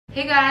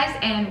Hey guys,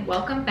 and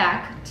welcome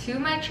back to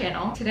my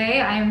channel.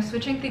 Today I am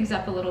switching things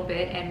up a little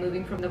bit and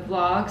moving from the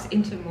vlogs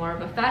into more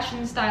of a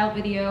fashion style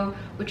video,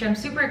 which I'm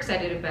super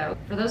excited about.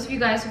 For those of you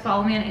guys who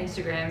follow me on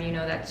Instagram, you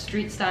know that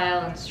street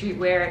style and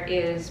streetwear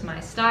is my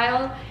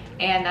style,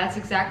 and that's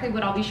exactly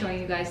what I'll be showing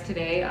you guys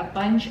today. A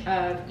bunch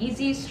of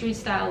easy street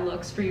style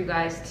looks for you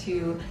guys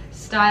to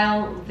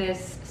style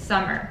this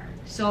summer.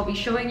 So I'll be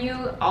showing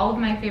you all of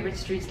my favorite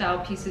street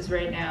style pieces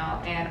right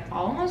now, and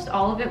almost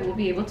all of it will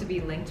be able to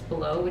be linked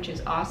below, which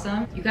is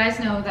awesome. You guys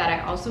know that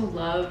I also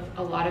love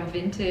a lot of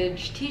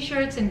vintage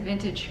t-shirts and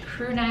vintage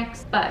crew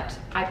necks, but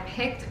I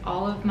picked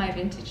all of my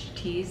vintage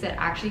tees that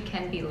actually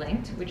can be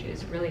linked, which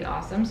is really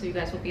awesome. So you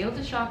guys will be able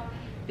to shop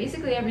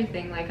basically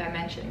everything like I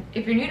mentioned.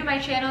 If you're new to my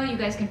channel, you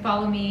guys can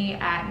follow me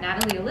at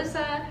Natalie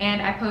Alysa,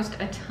 and I post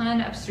a ton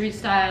of street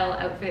style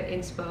outfit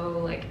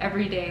inspo like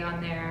every day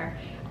on there,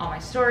 on my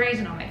stories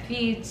and on my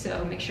feed,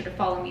 so make sure to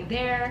follow me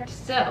there.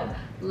 So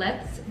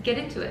let's get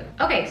into it.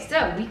 Okay,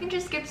 so we can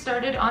just get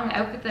started on the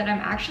outfit that I'm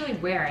actually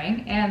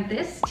wearing, and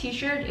this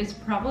t-shirt is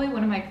probably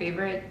one of my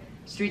favorite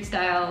street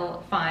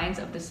style finds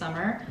of the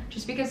summer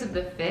just because of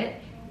the fit.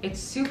 It's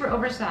super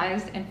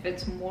oversized and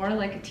fits more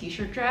like a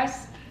t-shirt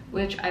dress,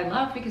 which I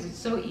love because it's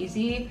so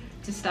easy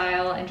to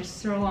style and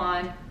just throw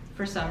on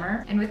for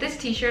summer. And with this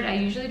t-shirt, I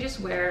usually just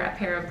wear a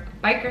pair of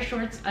biker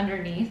shorts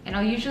underneath, and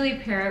I'll usually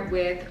pair it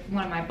with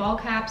one of my ball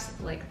caps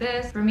like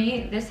this. For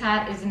me, this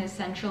hat is an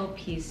essential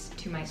piece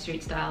to my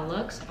street style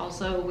looks,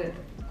 also with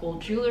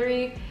gold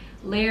jewelry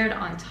layered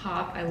on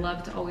top. I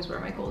love to always wear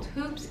my gold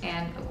hoops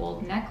and a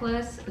gold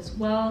necklace as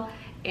well.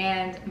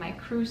 And my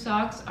crew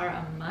socks are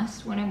a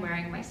must when I'm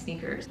wearing my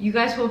sneakers. You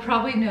guys will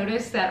probably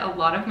notice that a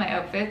lot of my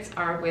outfits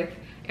are with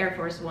Air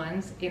Force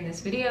Ones in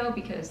this video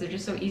because they're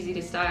just so easy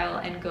to style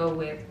and go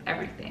with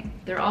everything.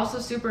 They're also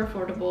super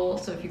affordable,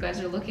 so if you guys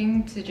are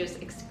looking to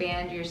just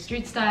expand your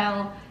street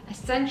style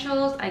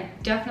essentials, I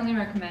definitely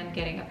recommend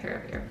getting a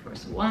pair of Air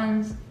Force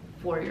Ones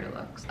for your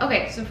looks.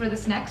 Okay, so for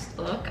this next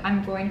look,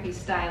 I'm going to be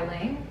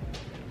styling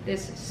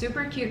this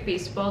super cute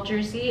baseball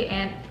jersey,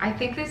 and I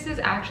think this is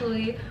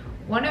actually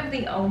one of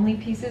the only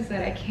pieces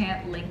that I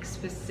can't link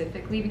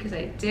specifically because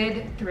I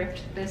did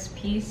thrift this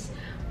piece,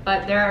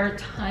 but there are a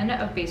ton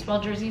of baseball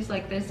jerseys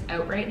like this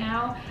out right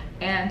now,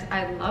 and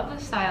I love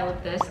the style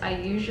of this. I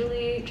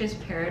usually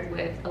just pair it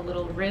with a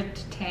little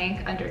ribbed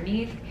tank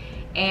underneath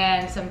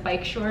and some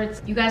bike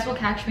shorts. You guys will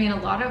catch me in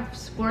a lot of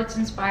sports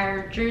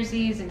inspired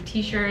jerseys and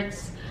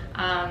t-shirts.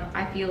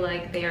 I feel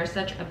like they are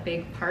such a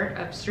big part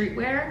of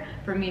streetwear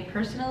for me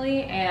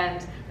personally,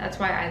 and that's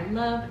why I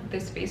love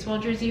this baseball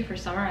jersey for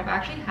summer. I've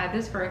actually had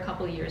this for a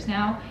couple years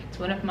now. It's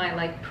one of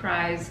my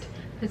prized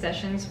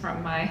possessions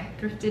from my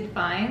thrifted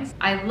finds.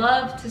 I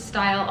love to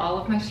style all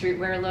of my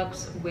streetwear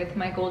looks with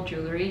my gold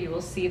jewelry. You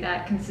will see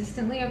that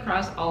consistently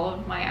across all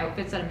of my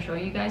outfits that I'm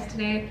showing you guys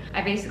today.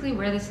 I basically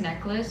wear this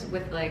necklace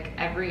with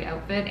every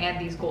outfit and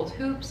these gold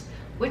hoops,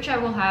 which I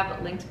will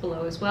have linked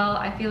below as well.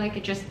 I feel like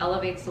it just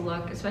elevates the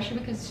look, especially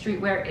because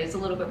streetwear is a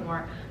little bit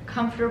more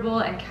comfortable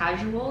and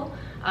casual.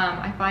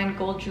 I find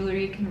gold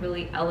jewelry can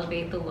really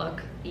elevate the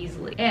look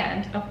easily.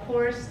 And of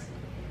course,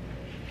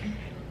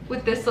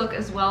 with this look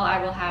as well,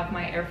 I will have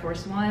my Air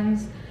Force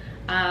Ones.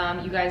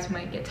 You guys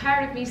might get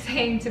tired of me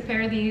saying to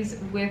pair these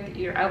with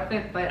your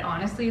outfit, but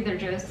honestly, they're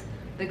just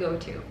the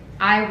go-to.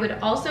 I would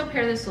also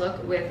pair this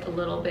look with a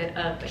little bit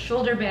of a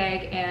shoulder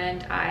bag,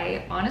 and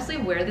I honestly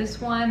wear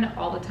this one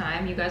all the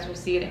time. You guys will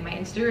see it in my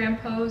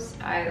Instagram posts.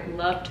 I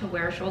love to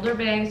wear shoulder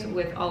bags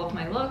with all of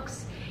my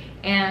looks,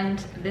 and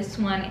this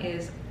one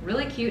is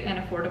really cute and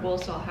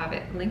affordable, so I'll have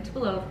it linked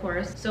below, of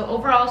course. So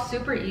overall,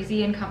 super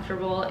easy and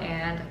comfortable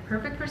and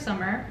perfect for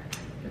summer.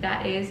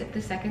 That is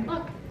the second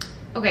look.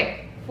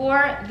 Okay,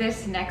 for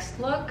this next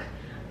look,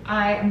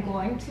 I am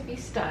going to be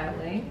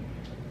styling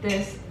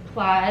this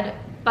plaid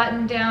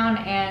button down,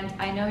 and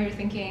I know you're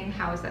thinking,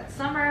 how is that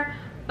summer?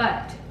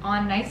 But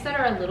on nights that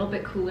are a little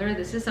bit cooler,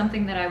 this is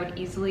something that I would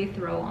easily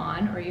throw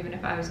on, or even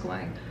if I was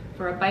going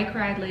for a bike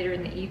ride later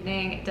in the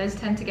evening. It does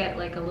tend to get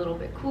a little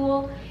bit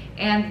cool,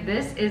 and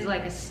this is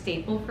a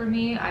staple for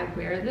me. I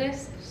wear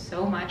this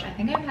so much. I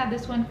think I've had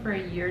this one for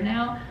a year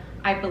now.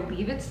 I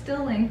believe it's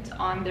still linked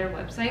on their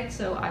website,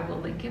 so I will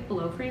link it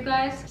below for you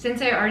guys.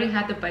 Since I already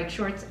had the bike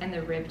shorts and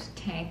the ribbed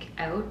tank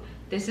out,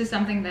 this is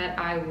something that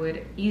I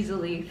would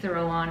easily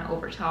throw on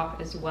over top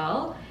as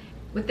well.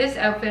 With this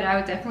outfit, I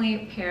would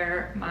definitely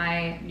pair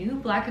my new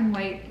black and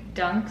white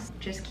dunks,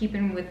 just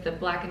keeping with the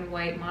black and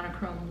white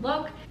monochrome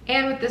look.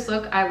 And with this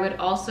look, I would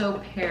also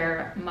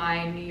pair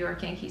my New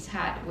York Yankees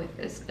hat with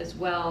this as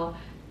well.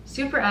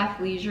 Super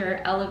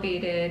athleisure,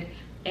 elevated,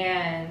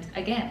 and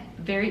again,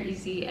 very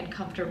easy and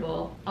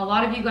comfortable. A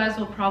lot of you guys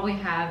will probably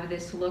have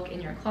this look in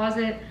your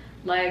closet.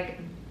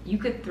 You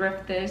could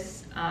thrift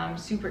this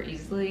super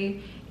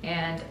easily,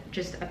 and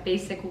just a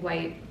basic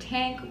white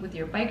tank with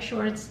your bike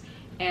shorts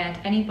and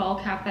any ball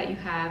cap that you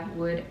have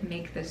would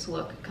make this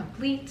look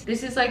complete.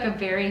 This is like a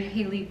very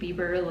Hailey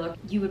Bieber look.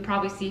 You would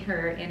probably see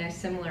her in a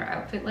similar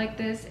outfit like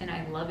this, and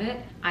I love it.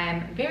 I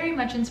am very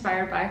much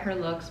inspired by her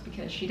looks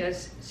because she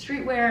does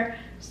streetwear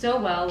so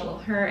well.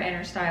 Her and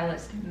her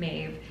stylist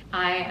Maeve.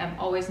 I am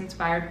always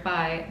inspired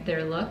by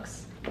their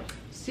looks.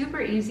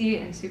 Super easy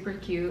and super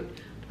cute.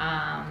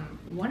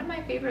 One of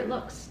my favorite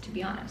looks, to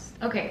be honest.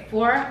 Okay,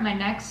 for my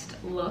next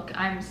look,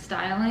 I'm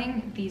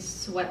styling these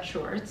sweat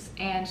shorts,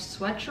 and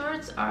sweat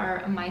shorts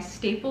are my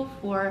staple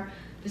for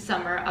the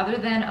summer. Other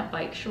than a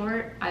bike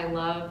short, I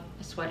love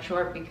a sweat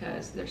short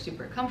because they're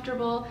super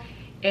comfortable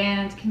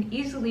and can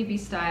easily be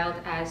styled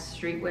as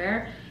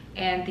streetwear.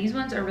 And these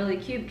ones are really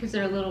cute because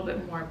they're a little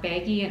bit more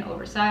baggy and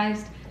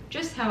oversized,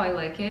 just how I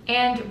like it.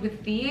 And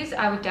with these,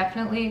 I would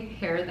definitely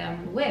pair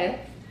them with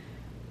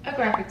a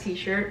graphic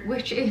t-shirt,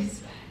 which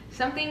is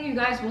something you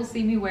guys will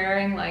see me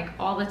wearing like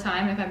all the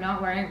time. If I'm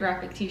not wearing a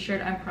graphic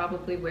t-shirt, I'm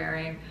probably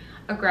wearing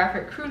a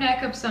graphic crew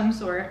neck of some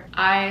sort.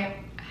 I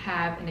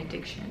have an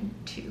addiction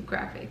to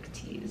graphic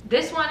tees.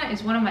 This one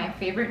is one of my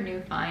favorite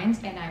new finds,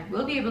 and I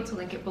will be able to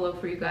link it below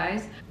for you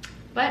guys.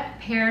 But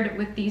paired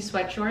with these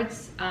sweat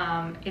shorts,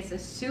 it's a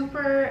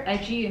super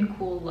edgy and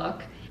cool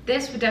look.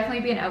 This would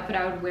definitely be an outfit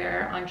I would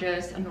wear on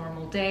just a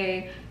normal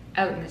day,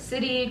 out in the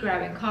city,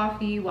 grabbing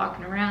coffee,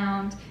 walking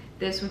around.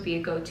 This would be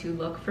a go-to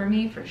look for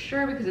me for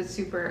sure because it's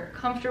super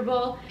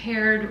comfortable.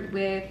 Paired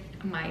with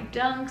my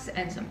dunks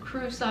and some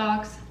crew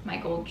socks, my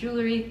gold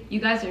jewelry. You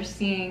guys are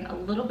seeing a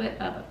little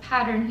bit of a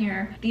pattern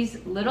here.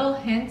 These little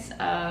hints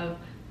of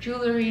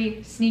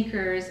jewelry,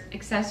 sneakers,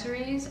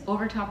 accessories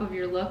over top of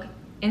your look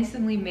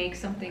instantly make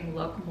something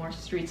look more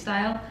street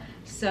style.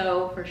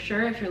 So for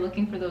sure, if you're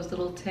looking for those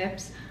little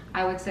tips,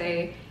 I would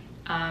say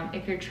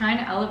if you're trying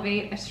to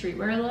elevate a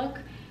streetwear look,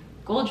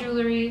 gold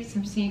jewelry,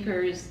 some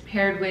sneakers,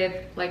 paired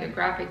with like a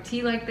graphic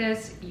tee like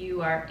this,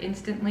 you are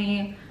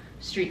instantly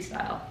street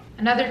style.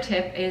 Another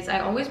tip is I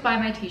always buy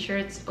my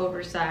t-shirts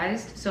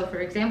oversized. So for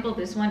example,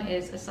 this one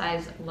is a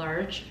size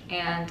large,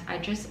 and I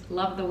just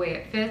love the way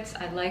it fits.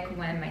 I like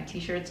when my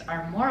t-shirts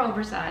are more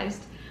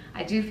oversized.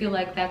 I do feel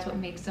like that's what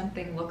makes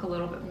something look a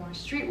little bit more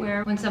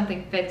streetwear, when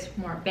something fits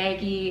more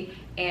baggy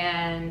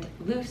and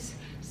loose.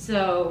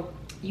 So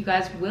you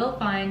guys will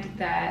find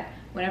that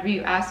whenever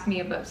you ask me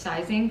about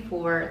sizing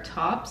for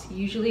tops,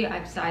 usually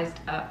I've sized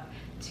up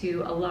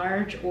to a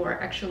large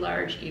or extra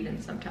large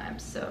even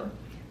sometimes. So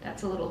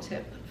that's a little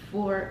tip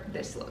for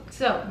this look.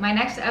 So my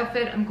next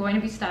outfit, I'm going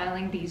to be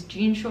styling these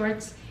jean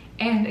shorts.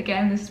 And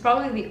again, this is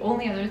probably the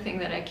only other thing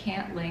that I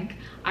can't link.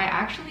 I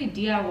actually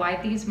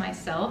DIY'd these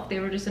myself. They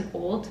were just an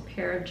old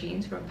pair of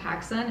jeans from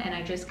PacSun, and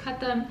I just cut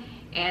them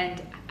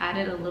and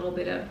added a little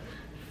bit of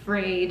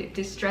frayed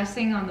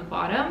distressing on the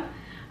bottom.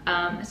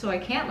 So I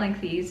can't link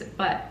these,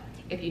 but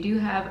if you do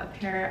have a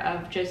pair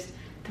of just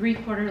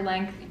 3/4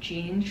 length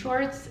jean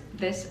shorts,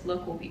 this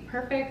look will be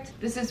perfect.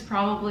 This is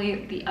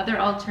probably the other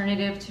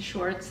alternative to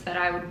shorts that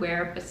I would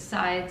wear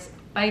besides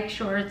bike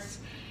shorts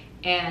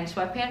and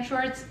sweatpants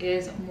shorts,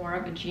 is more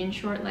of a jean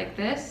short like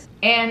this.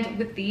 And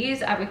with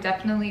these, I would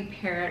definitely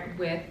pair it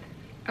with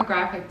a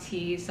graphic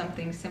tee,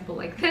 something simple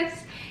like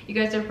this. You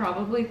guys are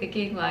probably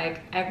thinking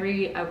like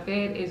every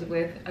outfit is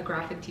with a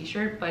graphic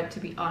t-shirt, but to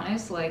be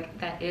honest, like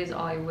that is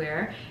all I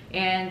wear,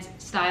 and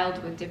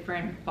styled with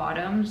different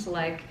bottoms,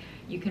 like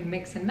you can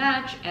mix and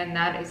match, and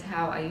that is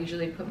how I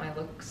usually put my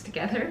looks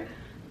together.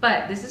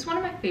 But this is one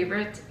of my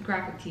favorite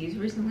graphic tees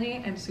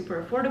recently and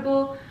super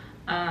affordable.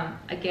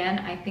 Again,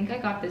 I think I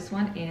got this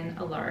one in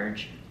a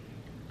large.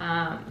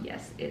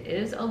 Yes, it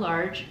is a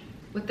large.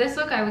 With this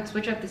look, I would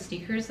switch up the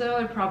sneakers though.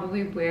 I'd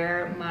probably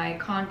wear my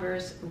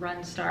Converse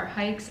Run Star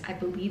Hikes. I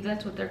believe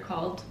that's what they're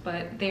called,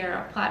 but they are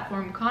a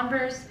platform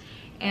Converse.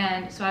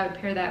 And so I would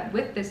pair that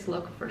with this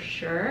look for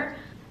sure,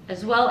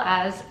 as well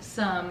as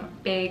some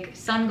big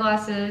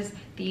sunglasses.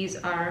 These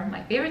are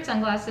my favorite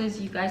sunglasses.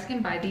 You guys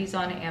can buy these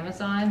on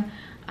Amazon.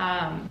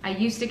 I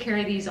used to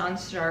carry these on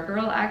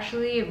STRGRL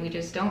actually, and we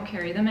just don't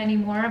carry them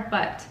anymore,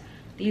 but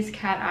these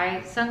cat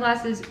eye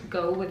sunglasses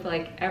go with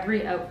like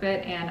every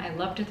outfit, and I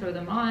love to throw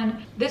them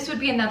on. This would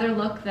be another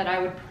look that I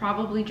would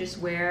probably just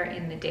wear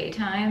in the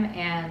daytime,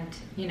 and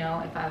you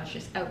know, if I was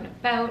just out and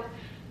about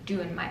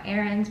doing my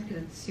errands,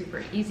 because it's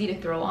super easy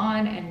to throw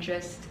on and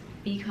just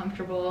be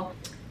comfortable.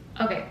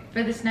 Okay,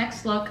 for this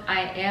next look,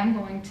 I am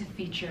going to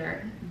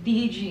feature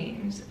the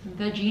jeans.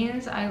 The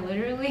jeans I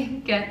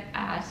literally get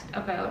asked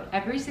about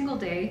every single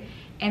day,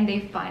 and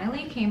they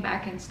finally came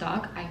back in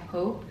stock. I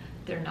hope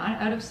they're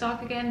not out of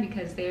stock again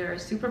because they are a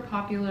super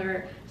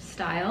popular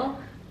style,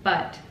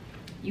 but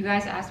you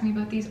guys ask me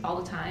about these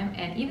all the time,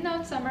 and even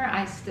though it's summer,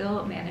 I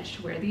still manage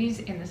to wear these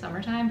in the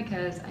summertime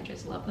because I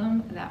just love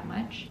them that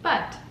much.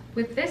 But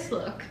with this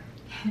look,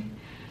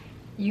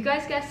 you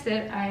guys guessed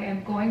it, I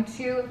am going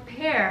to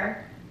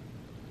pair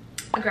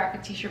a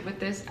graphic t-shirt with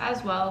this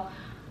as well.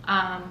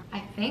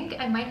 I think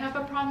I might have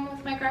a problem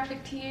with my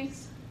graphic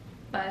tees,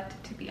 but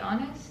to be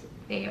honest,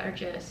 they are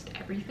just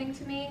everything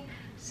to me.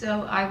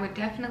 So I would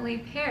definitely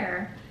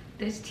pair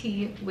this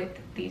tee with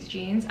these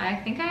jeans. I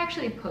think I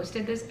actually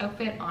posted this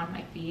outfit on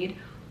my feed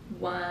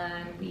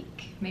 1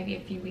 week, maybe a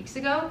few weeks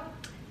ago,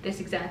 this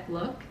exact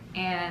look,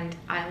 and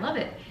I love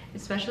it.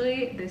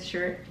 Especially this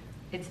shirt.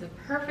 It's the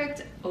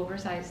perfect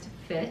oversized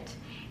fit,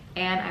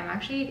 and I'm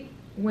actually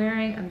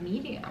wearing a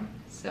medium,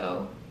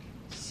 so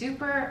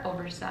super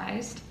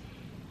oversized,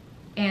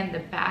 and the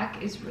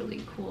back is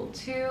really cool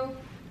too,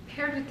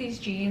 paired with these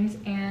jeans.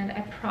 And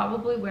I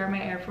probably wear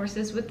my Air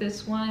Forces with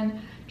this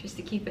one just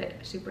to keep it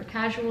super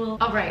casual.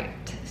 All right,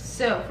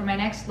 so for my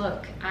next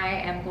look, I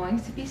am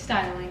going to be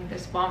styling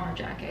this bomber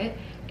jacket,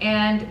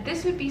 and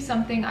this would be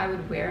something I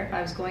would wear if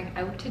I was going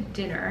out to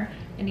dinner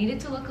and needed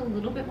to look a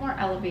little bit more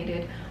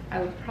elevated. I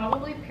would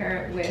probably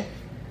pair it with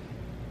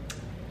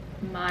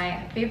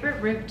my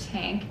favorite ribbed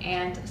tank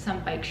and some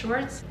bike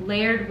shorts,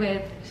 layered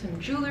with some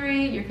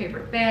jewelry, your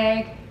favorite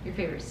bag, your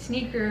favorite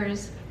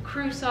sneakers,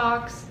 crew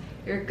socks.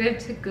 You're good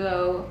to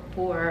go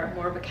for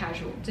more of a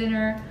casual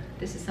dinner.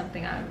 This is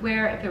something I would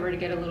wear if it were to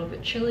get a little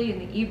bit chilly in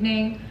the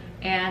evening.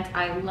 And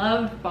I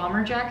love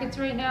bomber jackets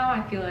right now.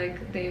 I feel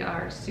like they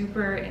are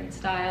super in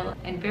style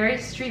and very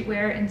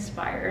streetwear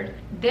inspired.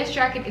 This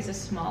jacket is a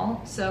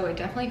small, so it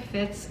definitely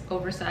fits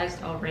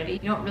oversized already.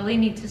 You don't really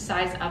need to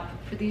size up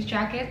for these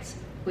jackets,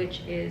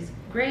 which is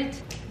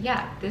great.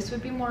 Yeah, this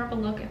would be more of a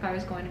look if I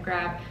was going to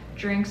grab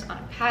drinks on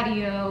a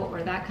patio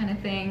or that kind of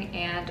thing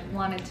and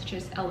wanted to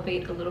just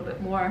elevate a little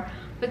bit more,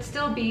 but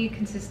still be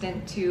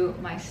consistent to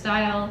my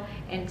style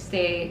and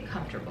stay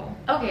comfortable.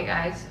 Okay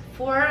guys,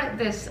 for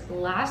this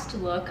last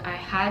look, I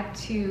had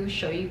to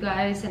show you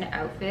guys an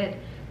outfit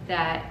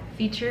that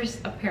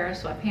features a pair of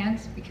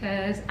sweatpants,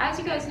 because as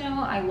you guys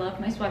know, I love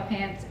my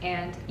sweatpants,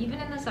 and even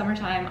in the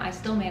summertime I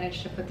still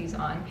manage to put these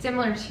on,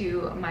 similar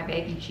to my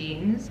baggy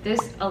jeans. This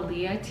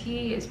Alysa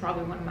tee is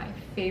probably one of my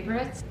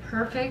favorites,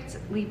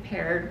 perfectly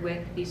paired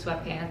with these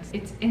sweatpants.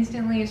 It's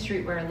instantly a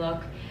streetwear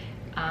look.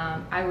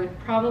 I would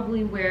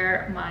probably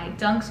wear my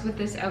dunks with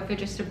this outfit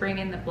just to bring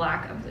in the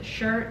black of the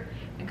shirt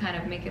and kind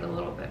of make it a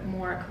little bit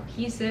more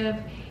cohesive,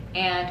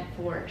 and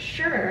for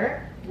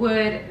sure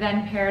would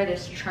then pair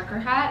this trucker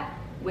hat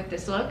with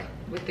this look,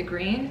 with the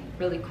green.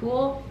 Really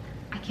cool.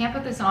 I can't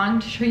put this on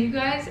to show you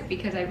guys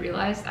because I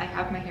realized I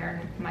have my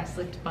hair in my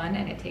slicked bun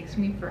and it takes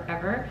me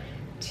forever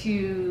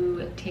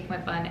to take my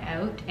bun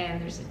out,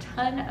 and there's a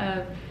ton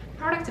of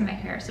product in my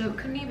hair, so it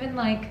couldn't even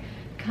like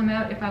come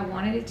out if I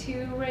wanted it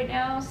to right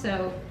now,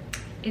 so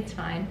it's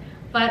fine.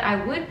 But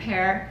I would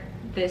pair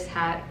this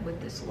hat with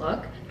this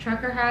look.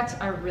 Trucker hats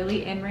are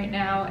really in right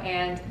now,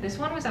 and this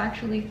one was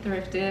actually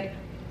thrifted.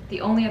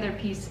 The only other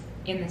piece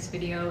in this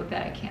video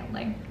that I can't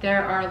link.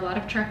 There are a lot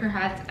of trucker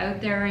hats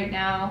out there right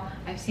now.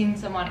 I've seen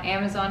some on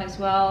Amazon as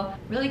well.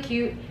 Really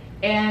cute,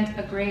 and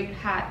a great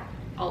hat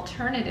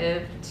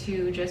alternative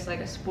to just like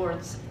a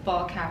sports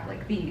ball cap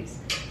like these.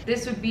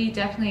 This would be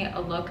definitely a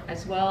look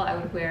as well. I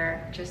would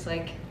wear just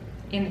like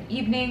in the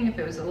evening if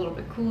it was a little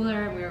bit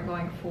cooler and we were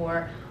going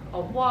for a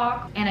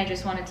walk and I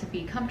just wanted to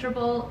be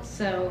comfortable.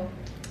 So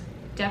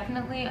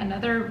definitely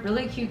another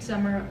really cute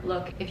summer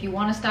look. If you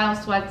want to style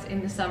sweats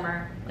in the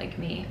summer like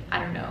me, I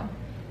don't know,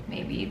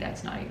 maybe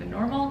that's not even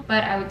normal,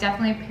 but I would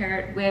definitely pair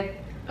it with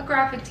a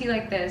graphic tee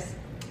like this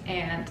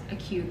and a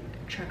cute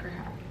trucker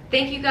hat.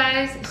 Thank you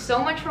guys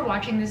so much for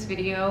watching this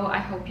video. I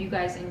hope you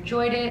guys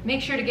enjoyed it.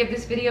 Make sure to give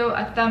this video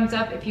a thumbs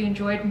up if you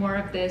enjoyed more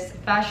of this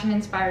fashion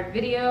inspired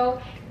video,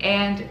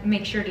 and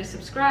make sure to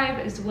subscribe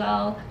as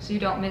well so you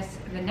don't miss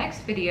the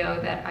next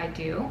video that I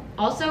do.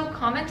 Also,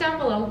 comment down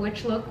below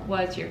which look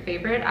was your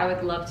favorite. I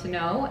would love to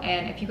know,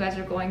 and if you guys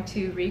are going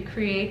to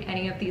recreate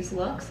any of these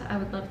looks, I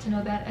would love to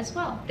know that as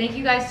well. Thank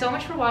you guys so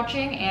much for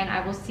watching, and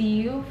I will see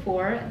you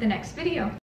for the next video.